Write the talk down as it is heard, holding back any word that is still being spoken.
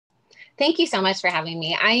Thank you so much for having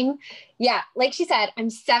me. Yeah, like she said, I'm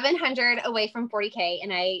 700 away from 40K,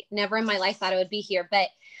 and I never in my life thought I would be here. But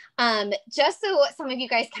just so some of you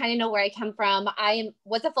guys kind of know where I come from,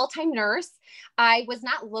 was a full-time nurse. I was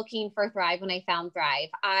not looking for Thrive when I found Thrive.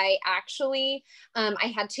 I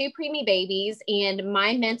had two preemie babies, and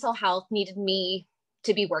my mental health needed me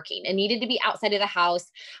to be working and needed to be outside of the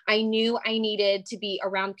house. I knew I needed to be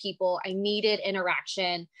around people. I needed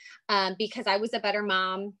interaction because I was a better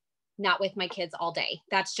mom not with my kids all day.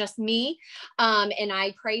 That's just me. And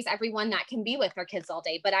I praise everyone that can be with their kids all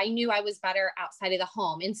day, but I knew I was better outside of the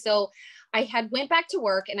home. And so I had went back to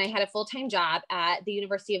work, and I had a full-time job at the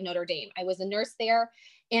University of Notre Dame. I was a nurse there,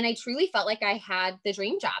 and I truly felt like I had the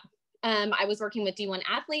dream job. I was working with D1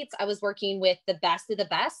 athletes. I was working with the best of the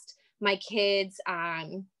best. My kids,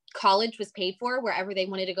 college was paid for wherever they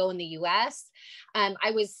wanted to go in the US.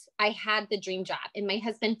 I had the dream job, and my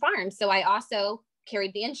husband farmed. So I also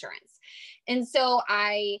carried the insurance. And so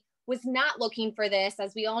I was not looking for this.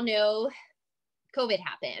 As we all know, COVID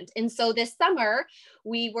happened. And so this summer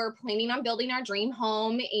we were planning on building our dream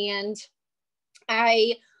home. And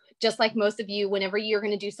I, just like most of you, whenever you're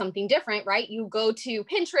going to do something different, right? You go to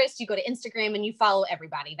Pinterest, you go to Instagram, and you follow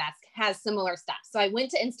everybody that has similar stuff. So I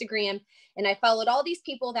went to Instagram and I followed all these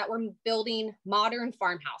people that were building modern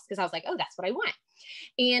farmhouse because I was like, oh, that's what I want.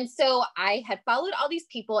 And so I had followed all these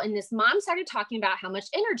people, and this mom started talking about how much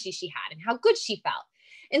energy she had and how good she felt.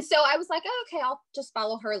 And so I was like, oh, okay, I'll just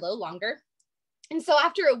follow her a little longer. And so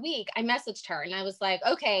after a week, I messaged her and I was like,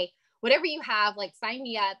 okay, whatever you have, like, sign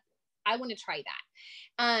me up. I want to try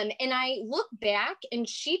that. And I look back, and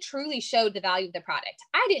she truly showed the value of the product.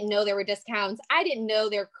 I didn't know there were discounts. I didn't know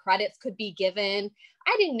their credits could be given.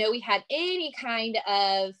 I didn't know we had any kind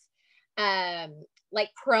of like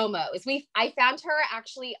promos. I found her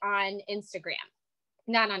actually on Instagram,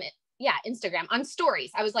 not on it. Yeah, Instagram, on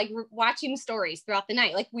stories. I was like watching stories throughout the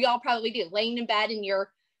night, like we all probably do, laying in bed and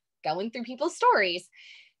you're going through people's stories.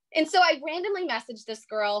 And so I randomly messaged this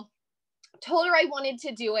girl, told her I wanted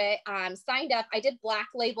to do it, signed up. I did Black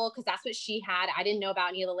Label because that's what she had. I didn't know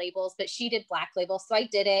about any of the labels, but she did Black Label. So I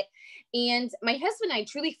did it. And my husband and I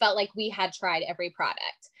truly felt like we had tried every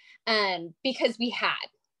product because we had.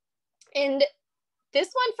 And this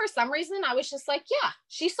one, for some reason, I was just like, yeah,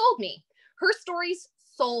 she sold me. Her stories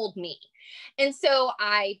sold me. And so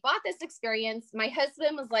I bought this experience. My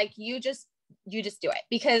husband was like, you just do it,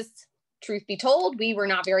 because truth be told, we were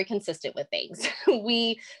not very consistent with things.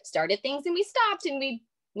 We started things and we stopped, and we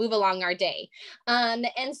move along our day. And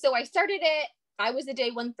so I started it. I was a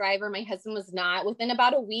day one thriver. My husband was not. Within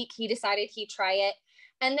about a week, he decided he'd try it.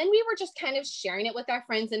 And then we were just kind of sharing it with our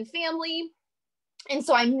friends and family. And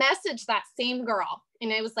so I messaged that same girl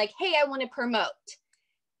and I was like, hey, I want to promote.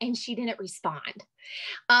 And she didn't respond.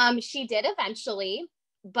 She did eventually,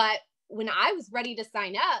 but when I was ready to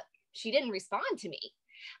sign up, she didn't respond to me.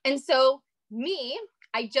 And so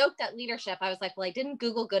I joked at leadership. I was like, well, I didn't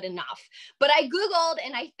Google good enough, but I Googled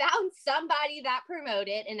and I found somebody that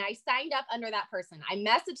promoted, and I signed up under that person. I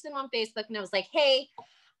messaged them on Facebook and I was like, hey,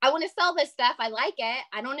 I want to sell this stuff. I like it.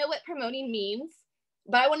 I don't know what promoting means,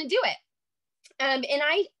 but I want to do it. And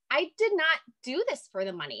I did not do this for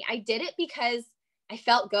the money. I did it because I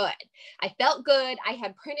felt good. I felt good. I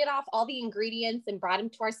had printed off all the ingredients and brought them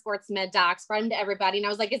to our sports med docs, brought them to everybody. And I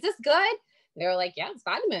was like, is this good? They were like, yeah, it's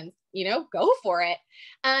vitamins, go for it.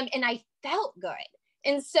 And I felt good.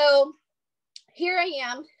 And so here I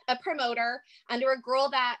am, a promoter under a girl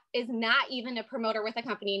that is not even a promoter with a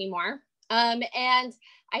company anymore. And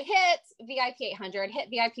I hit VIP 800, hit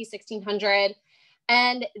VIP 1600,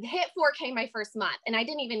 and hit 4K my first month. And I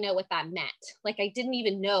didn't even know what that meant. Like, I didn't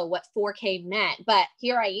even know what 4K meant, but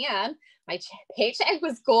here I am. My paycheck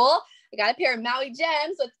was cool. I got a pair of Maui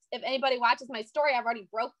gems. So if anybody watches my story, I've already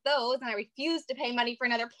broke those and I refused to pay money for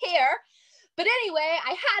another pair. But anyway, I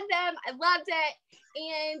had them. I loved it.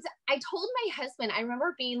 And I told my husband, I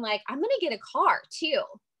remember being like, I'm going to get a car too.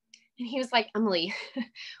 And he was like, Emilee,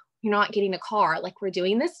 you're not getting a car. Like, we're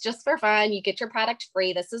doing this just for fun. You get your product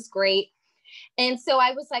free. This is great. And so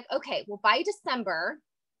I was like, okay, well, by December,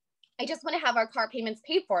 I just want to have our car payments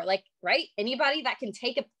paid for. Like, right? Anybody that can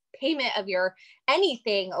take a payment of your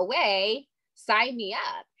anything away, sign me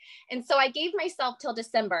up. And so I gave myself till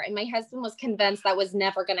December, and my husband was convinced that was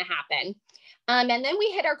never going to happen. And then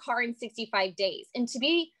we hit our car in 65 days. And to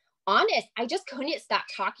be honest, I just couldn't stop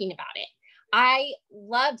talking about it. I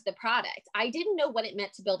loved the product. I didn't know what it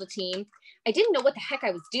meant to build a team. I didn't know what the heck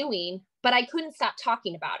I was doing, but I couldn't stop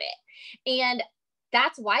talking about it. And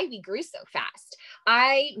that's why we grew so fast.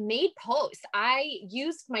 I made posts. I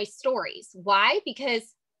used my stories. Why?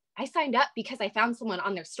 Because I signed up because I found someone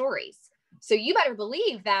on their stories. So you better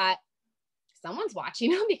believe that someone's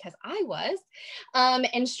watching them because I was,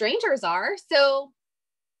 and strangers are. So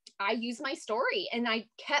I used my story and I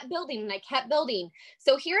kept building and I kept building.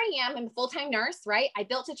 So here I am, I'm a full-time nurse, right? I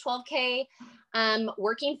built a 12K,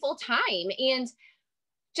 working full-time. And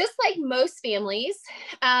just like most families,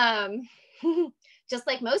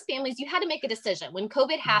 you had to make a decision. When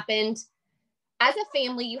COVID happened, as a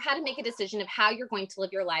family, you had to make a decision of how you're going to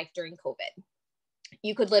live your life during COVID.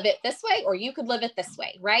 You could live it this way, or you could live it this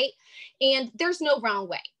way, right? And there's no wrong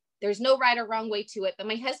way. There's no right or wrong way to it. But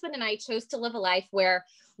my husband and I chose to live a life where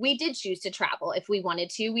we did choose to travel if we wanted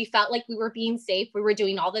to. We felt like we were being safe. We were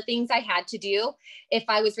doing all the things I had to do. If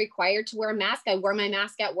I was required to wear a mask, I wore my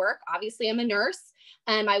mask at work. Obviously, I'm a nurse.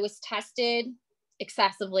 I was tested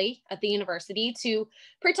excessively at the university to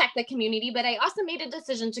protect the community, but I also made a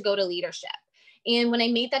decision to go to leadership. And when I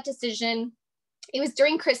made that decision, it was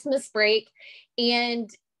during Christmas break, and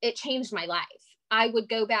it changed my life. I would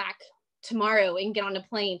go back tomorrow and get on a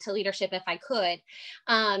plane to leadership if I could.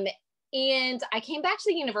 And I came back to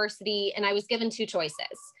the university and I was given two choices.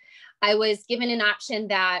 I was given an option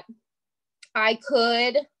that I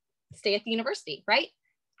could stay at the university, right?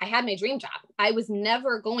 I had my dream job. I was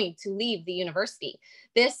never going to leave the university.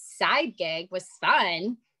 This side gig was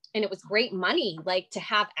fun and it was great money, like to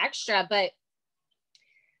have extra, but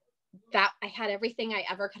that I had everything I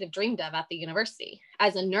ever could have dreamed of at the university.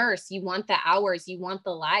 As a nurse, you want the hours, you want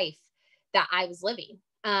the life that I was living.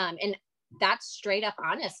 And that's straight up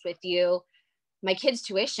honest with you. My kids'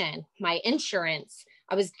 tuition, my insurance,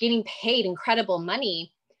 I was getting paid incredible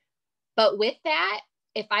money. But with that,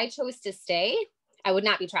 if I chose to stay, I would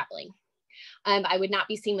not be traveling. I would not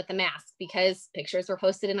be seen with a mask because pictures were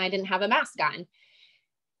posted and I didn't have a mask on.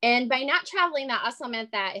 And by not traveling, that also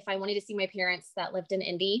meant that if I wanted to see my parents that lived in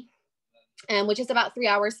Indy, which is about 3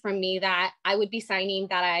 hours from me, that I would be signing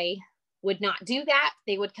that I would not do that.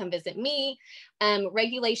 They would come visit me.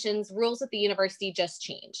 Regulations, rules at the university just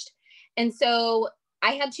changed. And so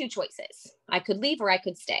I had two choices. I could leave or I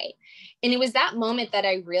could stay. And it was that moment that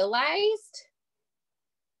I realized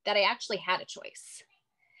that I actually had a choice,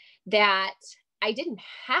 that I didn't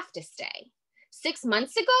have to stay. 6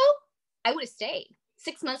 months ago, I would have stayed.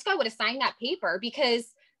 6 months ago, I would have signed that paper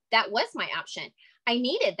because that was my option. I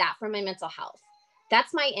needed that for my mental health.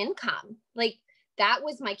 That's my income. Like, that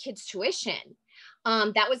was my kids' tuition.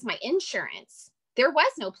 That was my insurance. There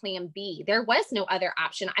was no plan B. There was no other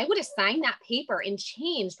option. I would have signed that paper and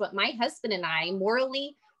changed what my husband and I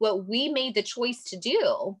morally, what we made the choice to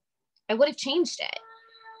do. I would have changed it.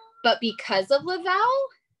 But because of Le-Vel,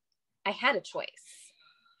 I had a choice.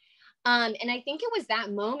 And I think it was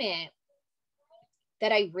that moment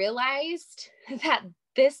that I realized that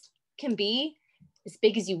this can be as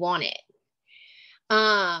big as you want it.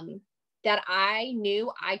 That I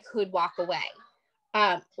knew I could walk away.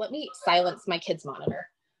 Let me silence my kids' monitor.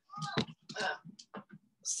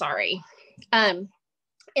 Sorry.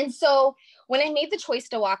 And so when I made the choice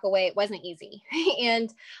to walk away, it wasn't easy.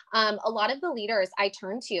 And a lot of the leaders I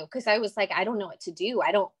turned to, because I was like, I don't know what to do.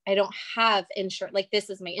 I don't have insurance. Like, this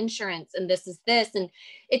is my insurance and this is this. And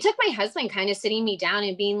it took my husband kind of sitting me down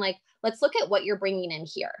and being like, let's look at what you're bringing in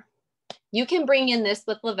here. You can bring in this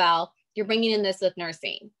with Le-Vel. You're bringing in this with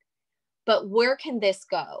nursing. But where can this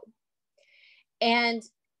go? And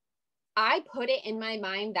I put it in my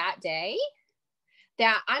mind that day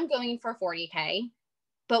that I'm going for 40K.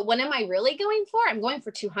 But what am I really going for? I'm going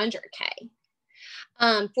for 200K.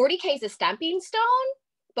 40K is a stepping stone,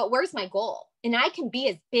 but where's my goal? And I can be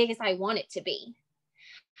as big as I want it to be.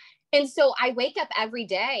 And so I wake up every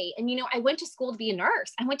day and, I went to school to be a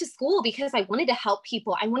nurse. I went to school because I wanted to help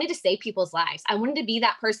people. I wanted to save people's lives. I wanted to be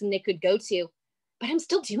that person they could go to, but I'm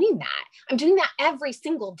still doing that. I'm doing that every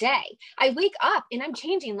single day. I wake up and I'm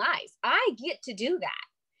changing lives. I get to do that.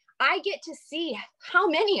 I get to see how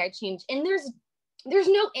many I change. And there's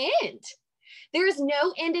no end. There's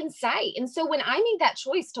no end in sight. And so when I made that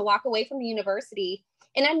choice to walk away from the university,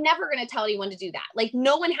 and I'm never going to tell anyone to do that. Like,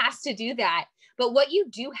 no one has to do that. But what you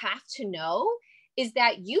do have to know is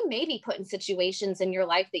that you may be put in situations in your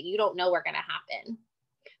life that you don't know are going to happen.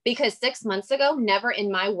 Because 6 months ago, never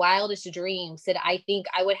in my wildest dreams did I think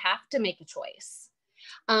I would have to make a choice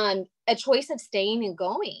of staying and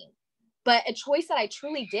going, but a choice that I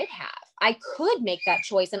truly did have. I could make that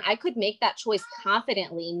choice, and I could make that choice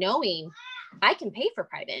confidently, knowing I can pay for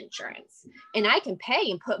private insurance and I can pay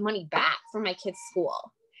and put money back for my kids'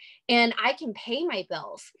 school, and I can pay my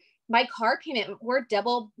bills. My car payment, we're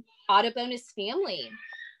double auto bonus family.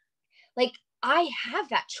 Like, I have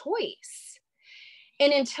that choice.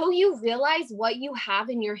 And until you realize what you have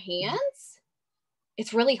in your hands,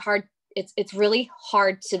 it's really hard. It's really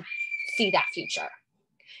hard to see that future.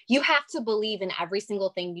 You have to believe in every single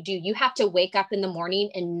thing you do. You have to wake up in the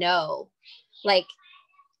morning and know, like,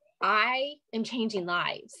 I am changing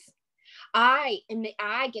lives. I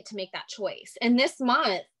get to make that choice. And this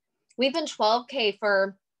month we've been 12K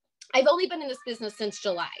I've only been in this business since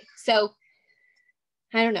July. So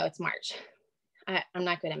I don't know, it's March. I'm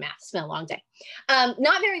not good at math. It's been a long day.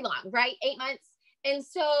 Not very long, right? 8 months. And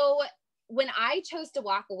so when I chose to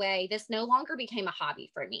walk away, this no longer became a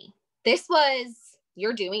hobby for me. This was,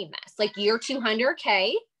 you're doing this. Like, you're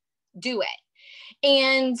 200K, do it.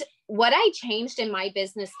 And what I changed in my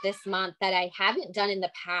business this month that I haven't done in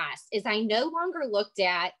the past is I no longer looked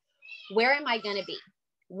at, where am I going to be?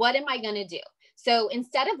 What am I going to do? So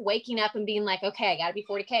instead of waking up and being like, okay, I got to be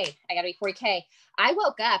 40K, I got to be 40K, I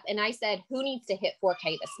woke up and I said, who needs to hit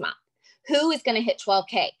 4K this month? Who is going to hit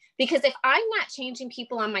 12K? Because if I'm not changing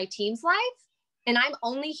people on my team's life and I'm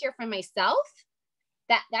only here for myself,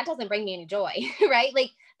 that doesn't bring me any joy, right? Like,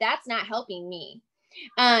 that's not helping me.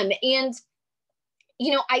 And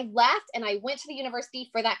you know, I left and I went to the university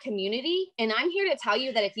for that community. And I'm here to tell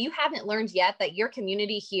you that if you haven't learned yet that your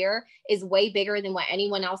community here is way bigger than what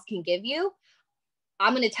anyone else can give you,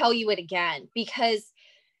 I'm going to tell you it again, because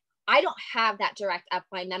I don't have that direct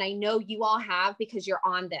upline that I know you all have because you're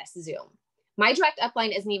on this Zoom. My direct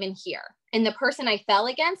upline isn't even here. And the person I fell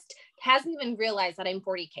against hasn't even realized that I'm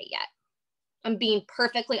 40K yet. I'm being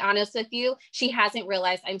perfectly honest with you. She hasn't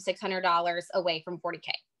realized I'm $600 away from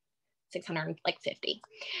 40K, 650.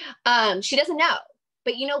 She doesn't know,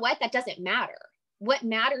 but you know what? That doesn't matter. What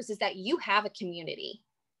matters is that you have a community.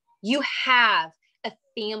 You have a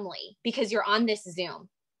family because you're on this Zoom.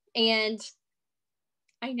 And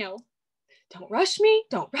I know, don't rush me.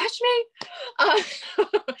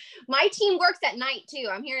 My team works at night too.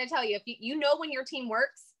 I'm here to tell you, if you know when your team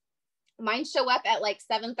works, mine show up at like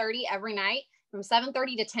 7:30 every night. From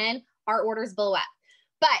 7:30 to 10, our orders blow up.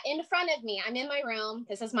 But in front of me, I'm in my room.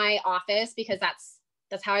 This is my office because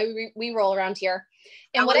that's how we roll around here.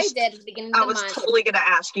 And what I did at the beginning of the month. I was totally going to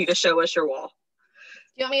ask you to show us your wall.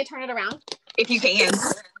 Do you want me to turn it around? If you can.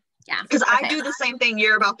 Yeah. Because okay. I do the same thing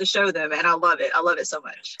you're about to show them, and I love it. I love it so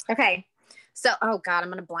much. Okay. So, oh God, I'm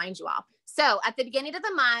going to blind you all. So at the beginning of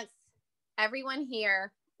the month, everyone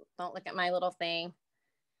here, don't look at my little thing,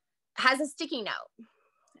 has a sticky note.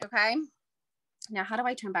 Okay. Now, how do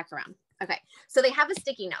I turn back around? Okay. So they have a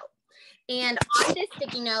sticky note. And on this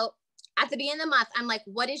sticky note, at the beginning of the month, I'm like,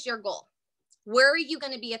 what is your goal? Where are you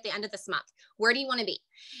going to be at the end of this month? Where do you want to be?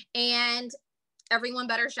 And everyone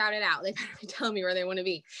better shout it out. They better be telling me where they want to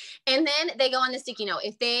be. And then they go on the sticky note.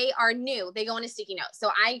 If they are new, they go on a sticky note. So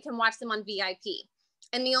I can watch them on VIP.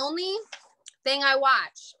 And the only thing I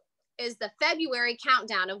watch is the February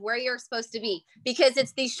countdown of where you're supposed to be, because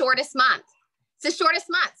it's the shortest month. It's the shortest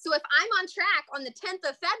month. So if I'm on track on the 10th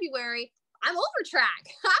of February, I'm over track.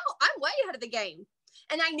 I'm way ahead of the game.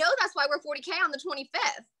 And I know that's why we're 40K on the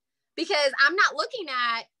 25th, because I'm not looking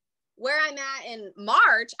at where I'm at in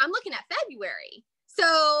March. I'm looking at February.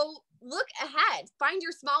 So look ahead, find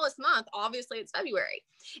your smallest month. Obviously it's February.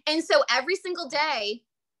 And so every single day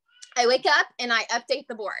I wake up and I update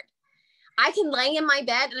the board. I can lay in my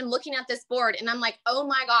bed and I'm looking at this board and I'm like, oh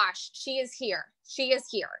my gosh, she is here. She is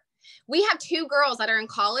here. We have 2 girls that are in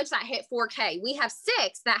college that hit 4K. We have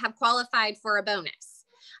 6 that have qualified for a bonus.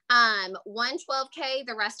 1 12K,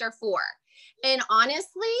 the rest are 4. And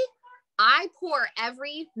honestly, I pour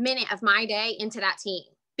every minute of my day into that team,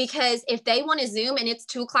 because if they want to Zoom and it's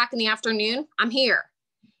 2:00 in the afternoon, I'm here.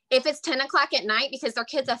 If it's 10 o'clock at night because their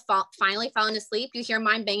kids have finally fallen asleep, you hear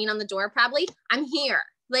mine banging on the door probably, I'm here.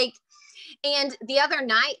 Like, and the other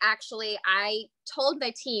night, actually, I told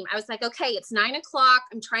my team, I was like, okay, it's 9 o'clock.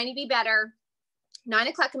 I'm trying to be better. 9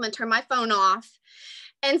 o'clock, I'm going to turn my phone off.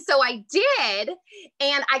 And so I did.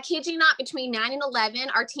 And I kid you not, between 9 and 11,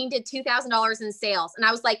 our team did $2,000 in sales. And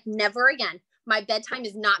I was like, never again. My bedtime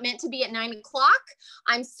is not meant to be at 9 o'clock.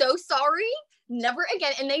 I'm so sorry. Never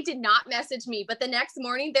again. And they did not message me. But the next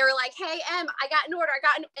morning, they were like, hey, Em, I got an order.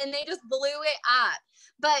 And they just blew it up.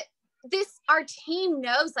 But our team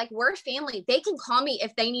knows, like, we're family. They can call me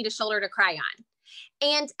if they need a shoulder to cry on.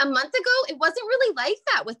 And a month ago, it wasn't really like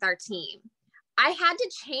that with our team. I had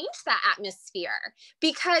to change that atmosphere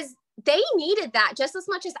because they needed that just as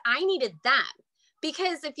much as I needed them.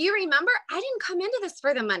 Because if you remember, I didn't come into this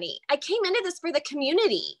for the money. I came into this for the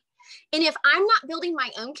community. And if I'm not building my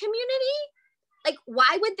own community, like,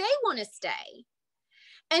 why would they want to stay?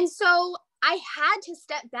 And so I had to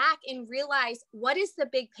step back and realize, what is the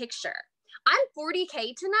big picture? I'm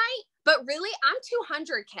 40K tonight, but really I'm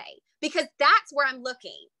 200K, because that's where I'm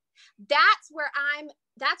looking. That's where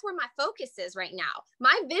my focus is right now.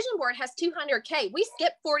 My vision board has 200K. We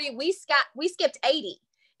skipped 40. We skipped 80.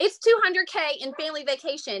 It's 200K in family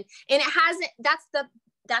vacation. And it hasn't,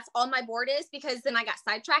 that's all my board is, because then I got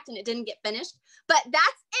sidetracked and it didn't get finished. But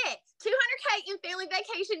that's it. 200K in family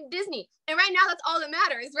vacation Disney. And right now that's all that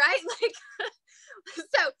matters, right? Like,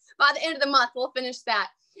 so by the end of the month, we'll finish that.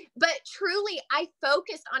 But truly, I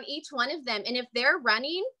focused on each one of them. And if they're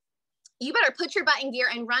running, you better put your butt in gear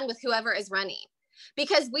and run with whoever is running.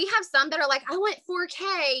 Because we have some that are like, I want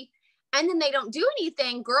 4K, and then they don't do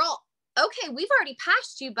anything. Girl, okay, we've already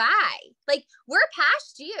passed you by. Like, we're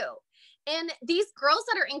past you. And these girls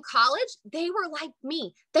that are in college, they were like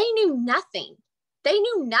me. They knew nothing. They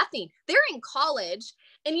knew nothing. They're in college.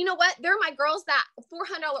 And you know what? They're my girls that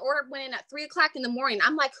 $400 order went in at 3:00 in the morning.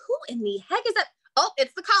 I'm like, who in the heck is that? Oh,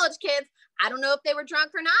 it's the college kids. I don't know if they were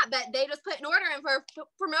drunk or not, but they just put an order in for a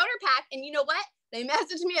promoter pack. And you know what? They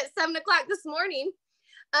messaged me at 7:00 this morning.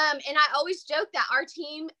 And I always joke that our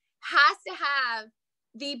team has to have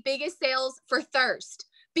the biggest sales for thirst,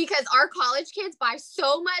 because our college kids buy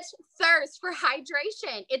so much thirst for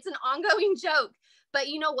hydration. It's an ongoing joke, but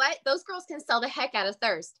you know what? Those girls can sell the heck out of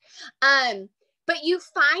thirst. But you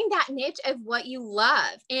find that niche of what you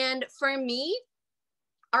love. And for me,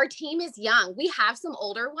 our team is young. We have some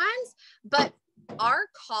older ones, but our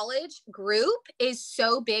college group is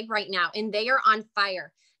so big right now, and they are on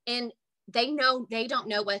fire, and they don't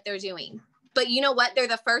know what they're doing. But you know what? They're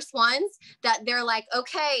the first ones that they're like,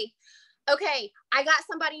 okay, I got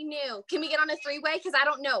somebody new. Can we get on a 3-way? Because I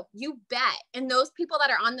don't know. You bet. And those people that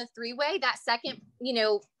are on the 3-way, that second,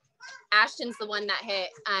 Ashton's the one that hit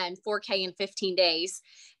 4K in 15 days.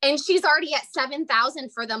 And she's already at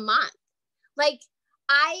 7,000 for the month. Like,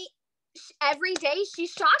 every day she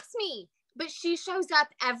shocks me, but she shows up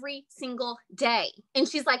every single day. And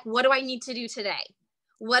she's like, what do I need to do today?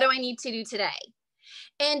 What do I need to do today?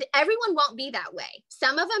 And everyone won't be that way.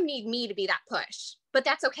 Some of them need me to be that push, but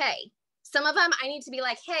that's okay. Some of them I need to be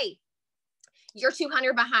like, hey, you're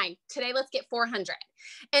 200 behind. Today, let's get 400.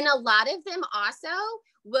 And a lot of them also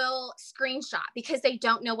will screenshot because they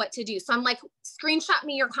don't know what to do. So I'm like, screenshot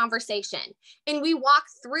me your conversation. And we walk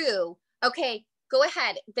through, okay, go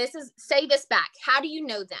ahead. Say this back. How do you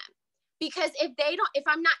know them? Because if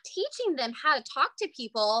I'm not teaching them how to talk to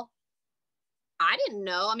people, I didn't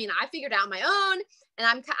know. I mean, I figured out my own,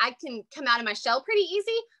 and I can come out of my shell pretty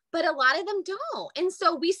easy, but a lot of them don't. And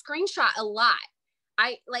so we screenshot a lot.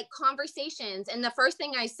 I like conversations. And the first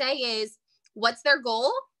thing I say is, what's their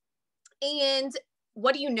goal? And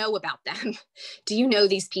what do you know about them? Do you know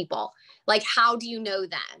these people? Like, how do you know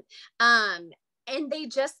them? And they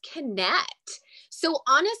just connect. So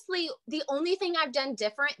honestly, the only thing I've done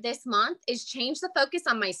different this month is change the focus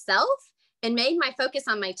on myself and made my focus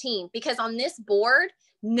on my team, because on this board,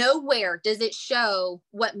 nowhere does it show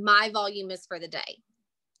what my volume is for the day.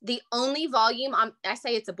 The only volume I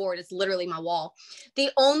say it's a board, it's literally my wall. The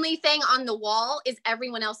only thing on the wall is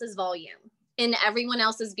everyone else's volume and everyone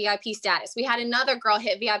else's VIP status. We had another girl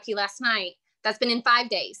hit VIP last night that's been in 5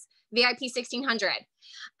 days, VIP 1600.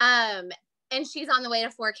 And she's on the way to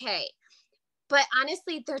 4K. But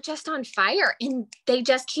honestly, they're just on fire and they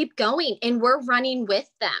just keep going, and we're running with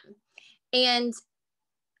them. And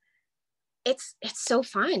it's so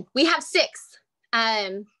fun. We have 6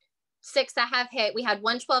 that have hit. We had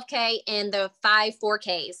 1 12K and the 5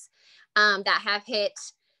 4Ks that have hit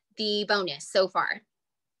the bonus so far.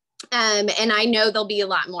 And I know there'll be a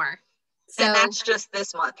lot more. So, and that's just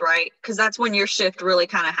this month, right? Because that's when your shift really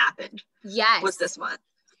kind of happened. Yes. Was this month.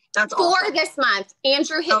 That's 4 awesome. this month.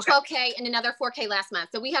 Andrew hit 12K and another 4K last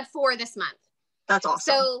month. So we had 4 this month. That's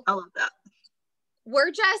awesome. So I love that.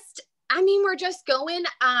 We're just going.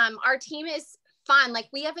 Our team is fun. Like,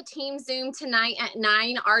 we have a team Zoom tonight at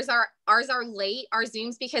 9. Ours are late, our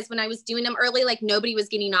Zooms, because when I was doing them early, like, nobody was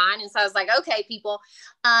getting on. And so I was like, okay, people.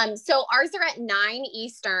 So ours are at 9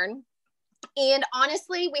 Eastern. And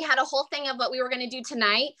honestly, we had a whole thing of what we were going to do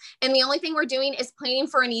tonight. And the only thing we're doing is planning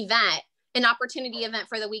for an event, an opportunity event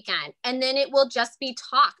for the weekend. And then it will just be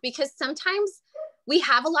talk, because sometimes we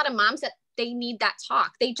have a lot of moms that they need that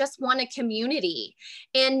talk. They just want a community,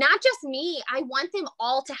 and not just me. I want them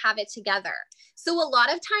all to have it together. So a lot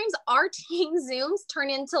of times our team Zooms turn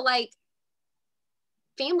into like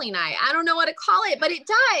family night. I don't know what to call it, but it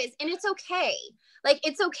does. And it's okay. Like,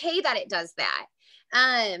 it's okay that it does that.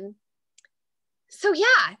 So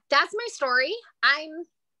yeah, that's my story. I'm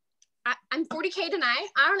 40K tonight.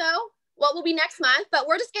 I don't know what will be next month, but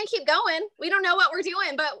we're just going to keep going. We don't know what we're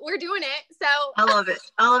doing, but we're doing it. So I love it.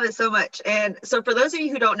 I love it so much. And so for those of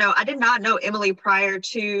you who don't know, I did not know Emilee prior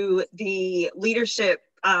to the leadership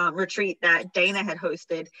retreat that Dana had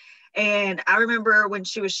hosted. And I remember when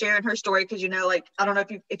she was sharing her story, because, like, I don't know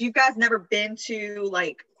if you guys never been to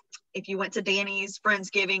like If you went to Danny's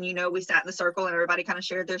Friendsgiving, you know, we sat in the circle and everybody kind of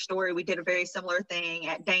shared their story. We did a very similar thing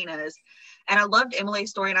at Dana's. And I loved Emilee's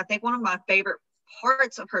story. And I think one of my favorite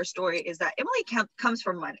parts of her story is that Emilee comes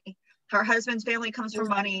from money. Her husband's family comes from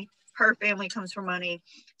money. Her family comes from money.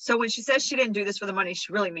 So when she says she didn't do this for the money,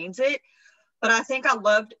 she really means it. But I think I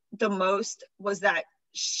loved the most was that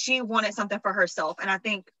she wanted something for herself. And I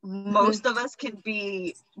think most of us can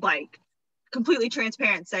be like completely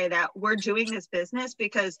transparent and say that we're doing this business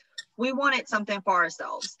because we wanted something for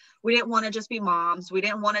ourselves. We didn't want to just be moms. We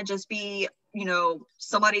didn't want to just be, you know,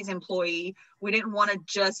 somebody's employee. We didn't want to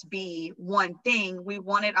just be one thing. We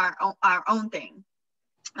wanted our own thing.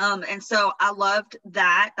 And so I loved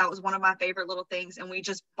that. That was one of my favorite little things. And we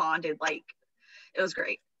just bonded. Like, it was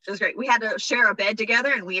great. It was great. We had to share a bed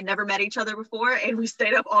together and we had never met each other before. And we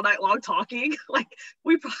stayed up all night long talking. Like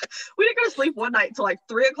we didn't go to sleep one night until like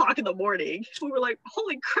 3:00 in the morning. We were like,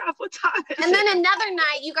 holy crap, what time is it? And then another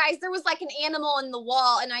night, you guys, there was like an animal in the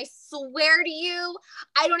wall. And I swear to you,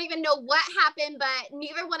 I don't even know what happened, but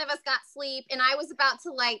neither one of us got sleep. And I was about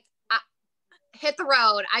to like hit the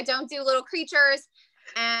road. I don't do little creatures.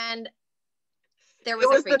 And there was it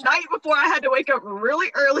was the night before I had to wake up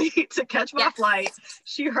really early to catch my flight.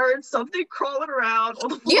 She heard something crawling around on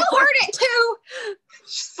the floor. You heard it too.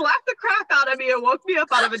 She slapped the crap out of me and woke me up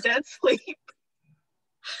out of a dead sleep.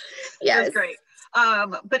 Yes. It was great.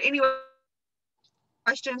 But anyway,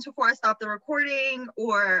 questions before I stop the recording,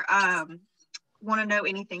 or want to know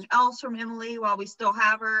anything else from Emilee while we still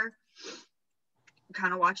have her? I'm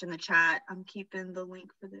kind of watching the chat. I'm keeping the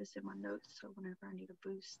link for this in my notes, so whenever I need a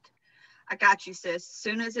boost. I got you, sis. As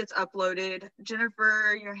soon as it's uploaded.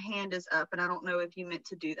 Jennifer, your hand is up, and I don't know if you meant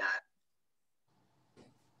to do that.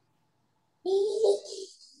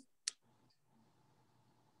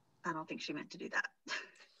 I don't think she meant to do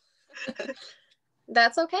that.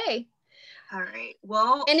 That's okay. All right.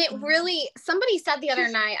 Well, and it really, somebody said the other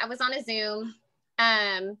night, I was on a Zoom,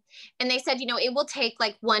 and they said, you know, it will take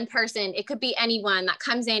like one person, it could be anyone that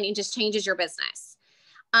comes in and just changes your business.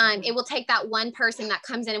 It will take that one person that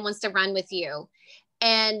comes in and wants to run with you.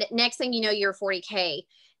 And next thing you know, you're 40K.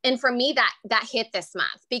 And for me, that hit this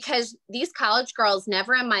month, because these college girls,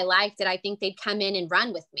 never in my life did I think they'd come in and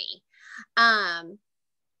run with me.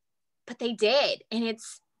 But they did. And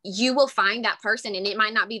you will find that person, and it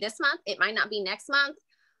might not be this month. It might not be next month,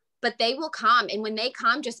 but they will come. And when they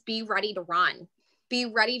come, just be ready to run. Be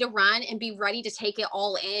ready to run and be ready to take it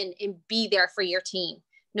all in and be there for your team,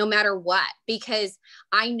 no matter what, because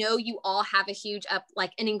I know you all have a huge an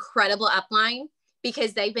incredible upline,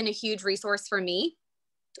 because they've been a huge resource for me.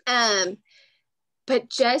 But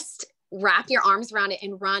just wrap your arms around it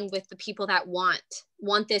and run with the people that want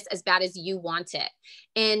this as bad as you want it.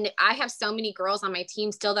 And I have so many girls on my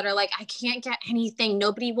team still that are like, I can't get anything.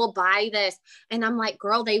 Nobody will buy this. And I'm like,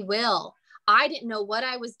 girl, they will. I didn't know what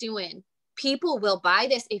I was doing. People will buy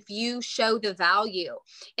this if you show the value.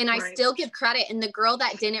 And I still give credit. And the girl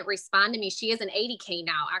that didn't respond to me, she is an 80K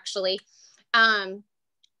now, actually,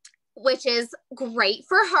 which is great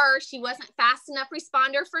for her. She wasn't fast enough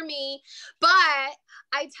responder for me, but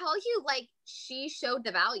I tell you, like, she showed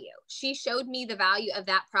the value. She showed me the value of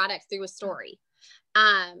that product through a story.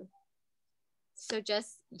 So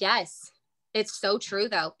just, yes, it's so true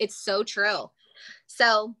though. It's so true.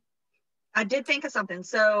 So I did think of something.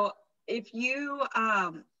 So if you,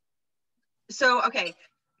 okay,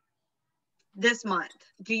 this month,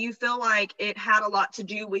 do you feel like it had a lot to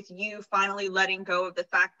do with you finally letting go of the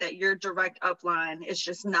fact that your direct upline is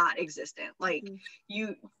just not existent? Like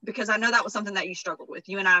because I know that was something that you struggled with.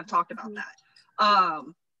 You and I have talked about that.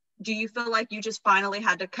 Do you feel like you just finally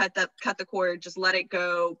had to cut the cord, just let it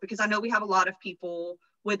go? Because I know we have a lot of people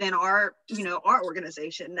within our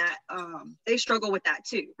organization that they struggle with that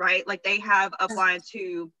too, right? Like they have uplines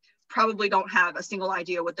who probably don't have a single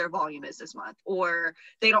idea what their volume is this month, or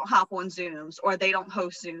they don't hop on Zooms, or they don't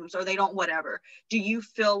host Zooms, or they don't whatever. Do you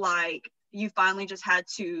feel like you finally just had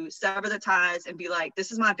to sever the ties and be like, this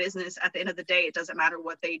is my business. At the end of the day, it doesn't matter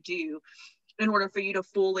what they do, in order for you to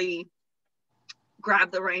fully grab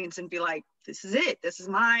the reins and be like, this is it. This is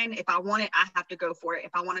mine. If I want it, I have to go for it.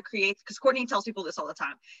 If I want to create, because Courtney tells people this all the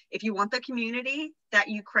time, if you want the community that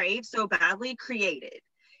you crave so badly, create it.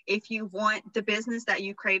 If you want the business that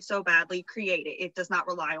you crave so badly, create it. It does not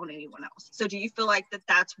rely on anyone else. So do you feel like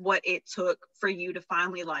that's what it took for you to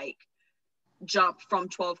finally like jump from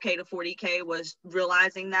 12K to 40K, was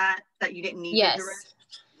realizing that you didn't need yes. the direct?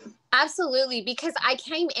 Absolutely. Because I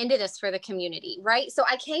came into this for the community, right? So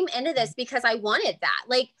I came into this because I wanted that.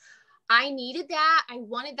 Like, I needed that. I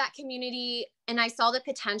wanted that community, and I saw the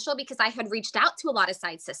potential because I had reached out to a lot of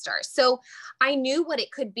side sisters. So I knew what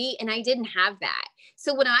it could be, and I didn't have that.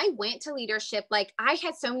 So when I went to leadership, like I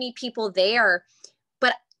had so many people there,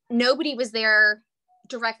 but nobody was there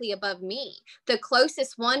directly above me. The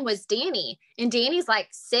closest one was Danny, and Danny's like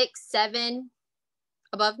 6, 7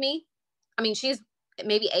 above me. I mean, she's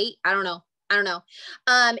maybe 8. I don't know.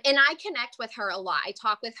 And I connect with her a lot. I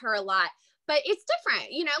talk with her a lot. But it's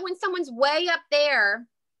different, you know, when someone's way up there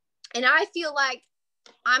and I feel like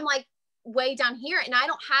I'm like way down here and I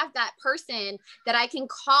don't have that person that I can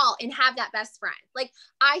call and have that best friend. Like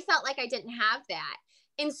I felt like I didn't have that.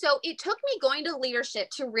 And so it took me going to leadership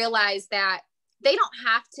to realize that they don't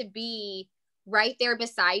have to be right there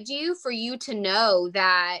beside you for you to know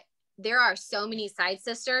that there are so many side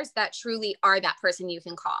sisters that truly are that person you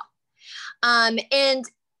can call. And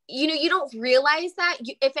you know, you don't realize that.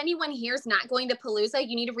 If anyone here is not going to Palooza,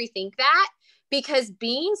 you need to rethink that, because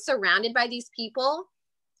being surrounded by these people,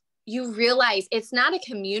 you realize it's not a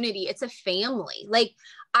community, it's a family. Like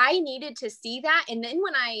I needed to see that. And then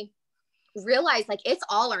when I realized like it's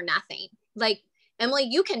all or nothing, like Emilee,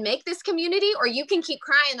 you can make this community or you can keep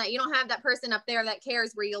crying that you don't have that person up there that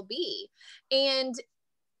cares where you'll be. And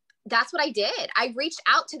that's what I did. I reached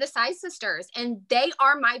out to the side sisters and they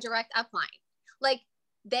are my direct upline. Like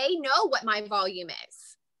they know what my volume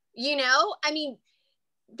is, you know? I mean,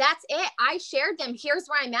 that's it. I shared them. Here's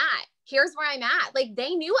where I'm at. Here's where I'm at. Like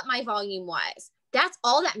they knew what my volume was. That's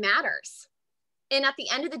all that matters. And at the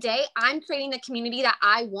end of the day, I'm creating the community that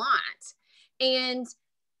I want. And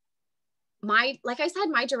like I said,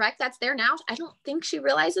 my direct that's there now, I don't think she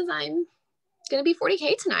realizes I'm going to be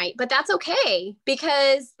 40K tonight, but that's okay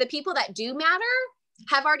because the people that do matter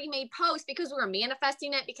have already made posts because we were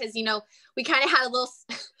manifesting it, because, you know, we kind of had a little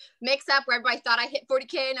mix up where everybody thought I hit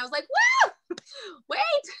 40K and I was like, woo,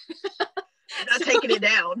 wait. Not taking it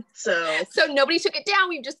down. So nobody took it down.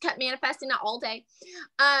 We just kept manifesting that all day.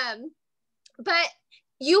 But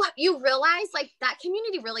you realize like that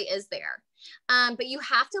community really is there. But you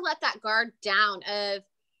have to let that guard down of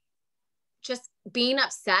just being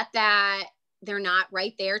upset that they're not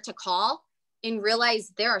right there to call, and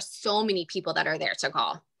realize there are so many people that are there to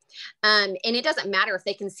call. And it doesn't matter if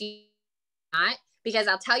they can see or not, because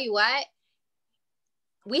I'll tell you what,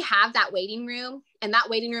 we have that waiting room and that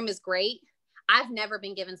waiting room is great. I've never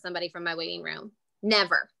been given somebody from my waiting room.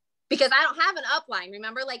 Never. Because I don't have an upline.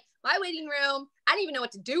 Remember, like my waiting room, I didn't even know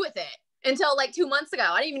what to do with it until like 2 months ago.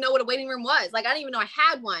 I didn't even know what a waiting room was. Like, I didn't even know I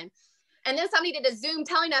had one. And then somebody did a Zoom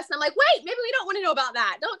telling us, and I'm like, wait, maybe we don't want to know about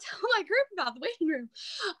that. Don't tell my group about the waiting room.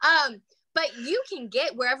 But you can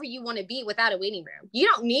get wherever you want to be without a waiting room. You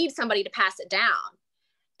don't need somebody to pass it down.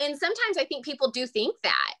 And sometimes I think people do think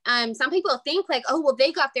that. Some people think like, oh, well,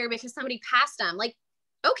 they got there because somebody passed them. Like,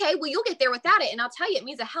 okay, well, you'll get there without it. And I'll tell you, it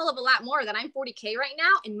means a hell of a lot more that I'm 40K right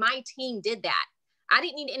now. And my team did that. I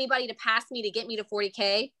didn't need anybody to pass me to get me to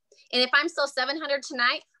 40K. And if I'm still 700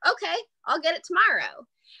 tonight, okay, I'll get it tomorrow.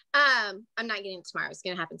 I'm not getting it tomorrow. It's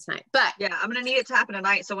going to happen tonight. But yeah, I'm going to need it to happen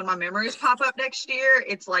tonight. So when my memories pop up next year,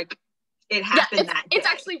 it's like, it happened that day. It's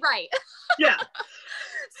actually right. Yeah.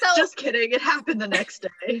 So just kidding. It happened the next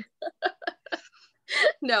day.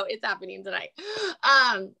 No, it's happening tonight.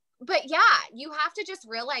 But yeah, you have to just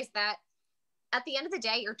realize that at the end of the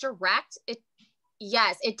day, you're direct.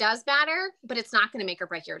 Yes, it does matter, but it's not going to make or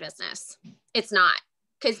break your business. It's not.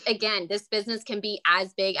 Because again, this business can be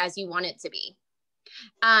as big as you want it to be.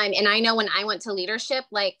 And I know when I went to leadership,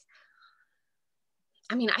 like,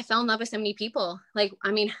 I mean, I fell in love with so many people. Like,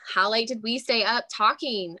 I mean, how late did we stay up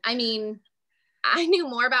talking? I mean, I knew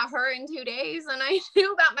more about her in 2 days than I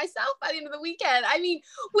knew about myself by the end of the weekend. I mean,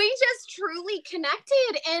 we just truly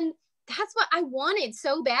connected, and that's what I wanted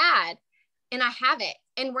so bad. And I have it.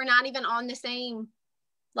 And we're not even on the same,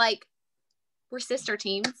 like, we're sister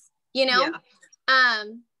teams, you know? Yeah.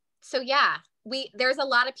 So yeah, there's a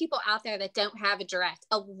lot of people out there that don't have a direct,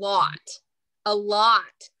 a lot.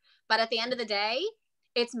 But at the end of the day,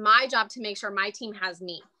 it's my job to make sure my team has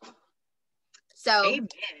me. So amen.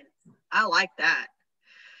 I like that.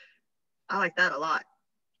 I like that a lot.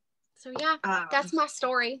 So yeah, that's my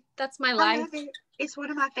story. That's my life. I love it. It's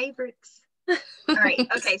one of my favorites. All right.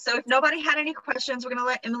 Okay. So if nobody had any questions, we're going to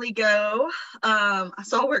let Emilee go. I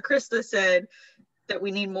saw where Krista said that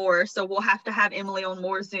we need more. So we'll have to have Emilee on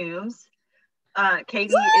more Zooms.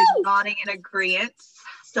 Katie is nodding in agreement.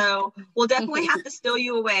 So we'll definitely have to steal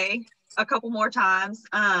you away a couple more times.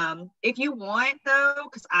 If you want though,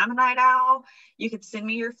 because I'm a night owl, you could send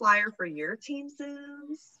me your flyer for your team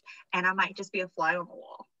Zooms and I might just be a fly on the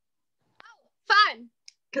wall. Oh, fun.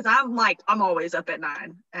 Because I'm always up at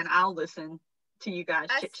 9 and I'll listen to you guys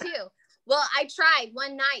chit chat. Us too. Well, I tried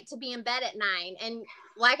one night to be in bed at 9. And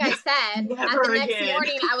like I said, at the next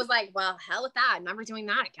morning, I was like, well, hell with that. I'm never doing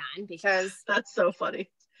that again, because that's so funny.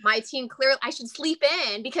 My team clearly, I should sleep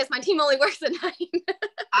in because my team only works at 9.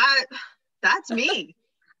 That's me.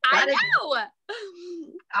 I know.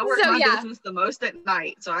 I work my business the most at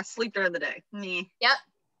night, so I sleep during the day. Me.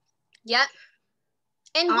 Yep.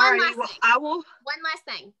 And one last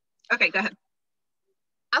thing. Okay, go ahead.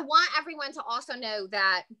 I want everyone to also know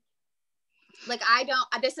that, like,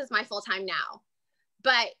 this is my full time now,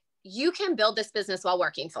 but you can build this business while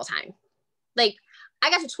working full time. Like, I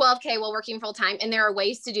got to 12K while working full time, and there are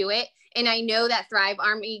ways to do it. And I know that Thrive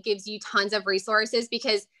Army gives you tons of resources,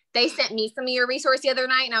 because they sent me some of your resources the other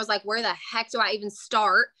night, and I was like, where the heck do I even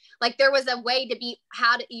start? Like, there was a way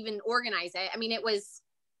how to even organize it. I mean, it was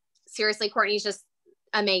seriously, Courtney's just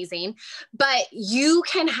amazing. But you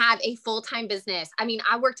can have a full-time business. I mean,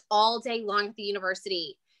 I worked all day long at the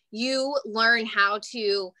university. You learn how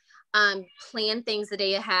to plan things a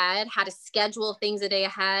day ahead, how to schedule things a day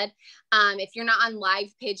ahead. If you're not on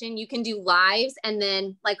Live Pigeon, you can do lives, and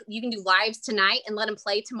then like you can do lives tonight and let them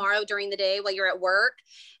play tomorrow during the day while you're at work.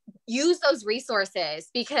 Use those resources,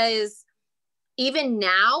 because even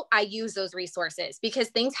now I use those resources, because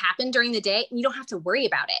things happen during the day and you don't have to worry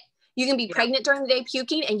about it. You can be pregnant during the day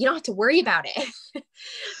puking and you don't have to worry about it.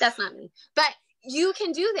 That's not me, but you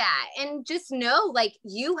can do that. And just know, like,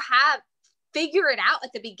 you have figure it out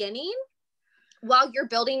at the beginning while you're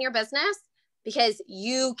building your business, because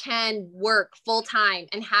you can work full time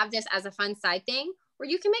and have this as a fun side thing, or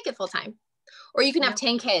you can make it full time, or you can have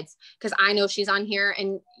 10 kids. Because I know she's on here,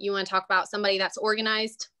 and you want to talk about somebody that's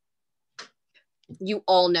organized. You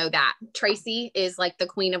all know that Tracy is like the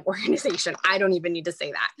queen of organization. I don't even need to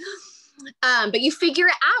say that. But you figure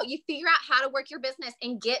it out. You figure out how to work your business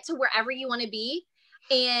and get to wherever you want to be,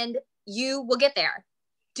 and you will get there.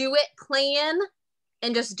 Do it, plan,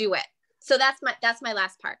 and just do it. So that's my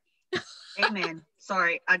last part. Amen.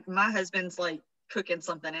 Sorry, my husband's like cooking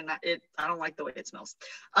something, and I don't like the way it smells.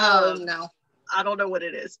 No, I don't know what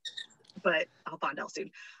it is, but I'll find out soon.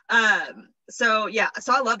 So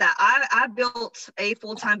I love that. I built a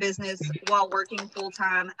full-time business while working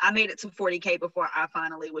full-time. I made it to 40K before I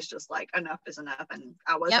finally was just like, enough is enough, and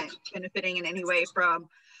I wasn't benefiting in any way from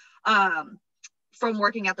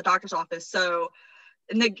working at the doctor's office. So,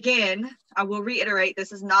 and again, I will reiterate,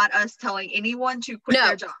 this is not us telling anyone to quit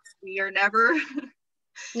their job. We are never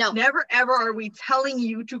ever are we telling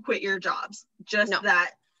you to quit your jobs. Just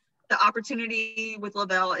that the opportunity with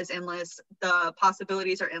Le-Vel is endless. The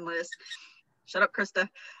possibilities are endless. Shut up, Krista.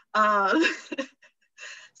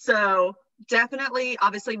 So definitely,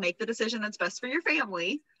 obviously, make the decision that's best for your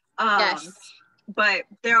family. But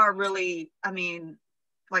there are really, I mean,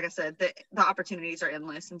 like I said, the opportunities are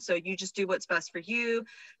endless. And so you just do what's best for you.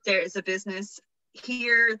 There is a business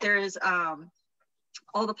here. There is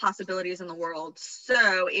all the possibilities in the world.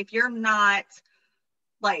 So if you're not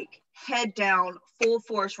like head down, full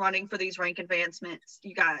force running for these rank advancements,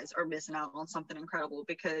 you guys are missing out on something incredible,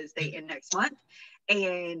 because they end next month.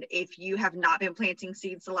 And if you have not been planting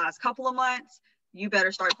seeds the last couple of months, you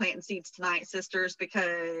better start planting seeds tonight, sisters,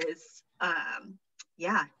 because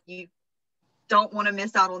you don't want to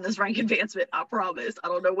miss out on this rank advancement. I promise. I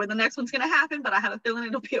don't know when the next one's going to happen, but I have a feeling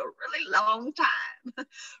it'll be a really long time.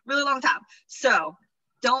 Really long time. So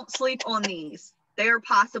don't sleep on these. They are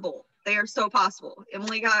possible. They are so possible.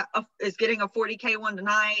 Emilee is getting a 40K one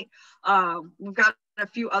tonight. We've got a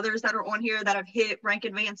few others that are on here that have hit rank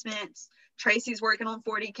advancements. Tracy's working on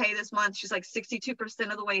 40K this month. She's like 62%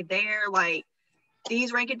 of the way there. Like,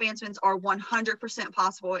 these rank advancements are 100%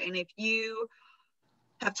 possible. And if you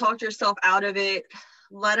have talked yourself out of it,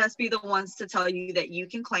 let us be the ones to tell you that you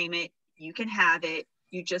can claim it. You can have it.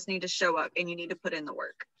 You just need to show up, and you need to put in the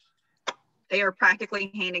work. They are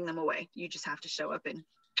practically handing them away. You just have to show up and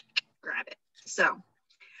grab it. So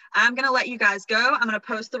I'm going to let you guys go. I'm going to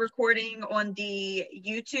post the recording on the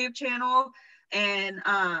YouTube channel, and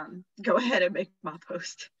go ahead and make my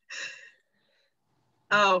post.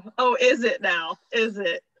 Oh, is it now? Is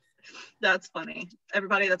it? That's funny.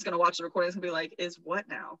 Everybody that's going to watch the recording is going to be like, is what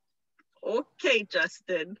now? Okay,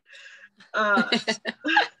 Justin. Andrew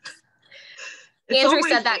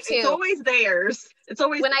said that too. It's always theirs. It's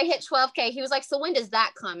always when I hit 12K, he was like, so when does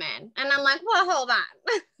that come in? And I'm like, well, hold on.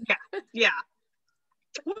 Yeah.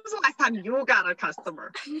 When was the last time you got a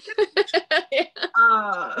customer?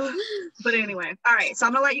 But anyway, all right. So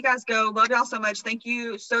I'm gonna let you guys go. Love y'all so much. Thank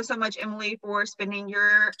you so much, Emilee, for spending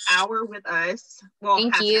your hour with us. Well,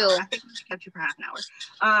 thank you. I think we kept you for half an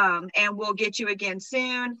hour. And we'll get you again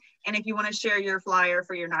soon. And if you want to share your flyer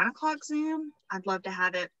for your 9 o'clock Zoom, I'd love to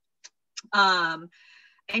have it.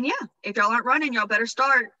 And yeah, if y'all aren't running, y'all better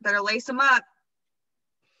start, better lace them up.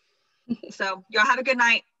 So y'all have a good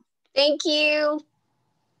night. Thank you.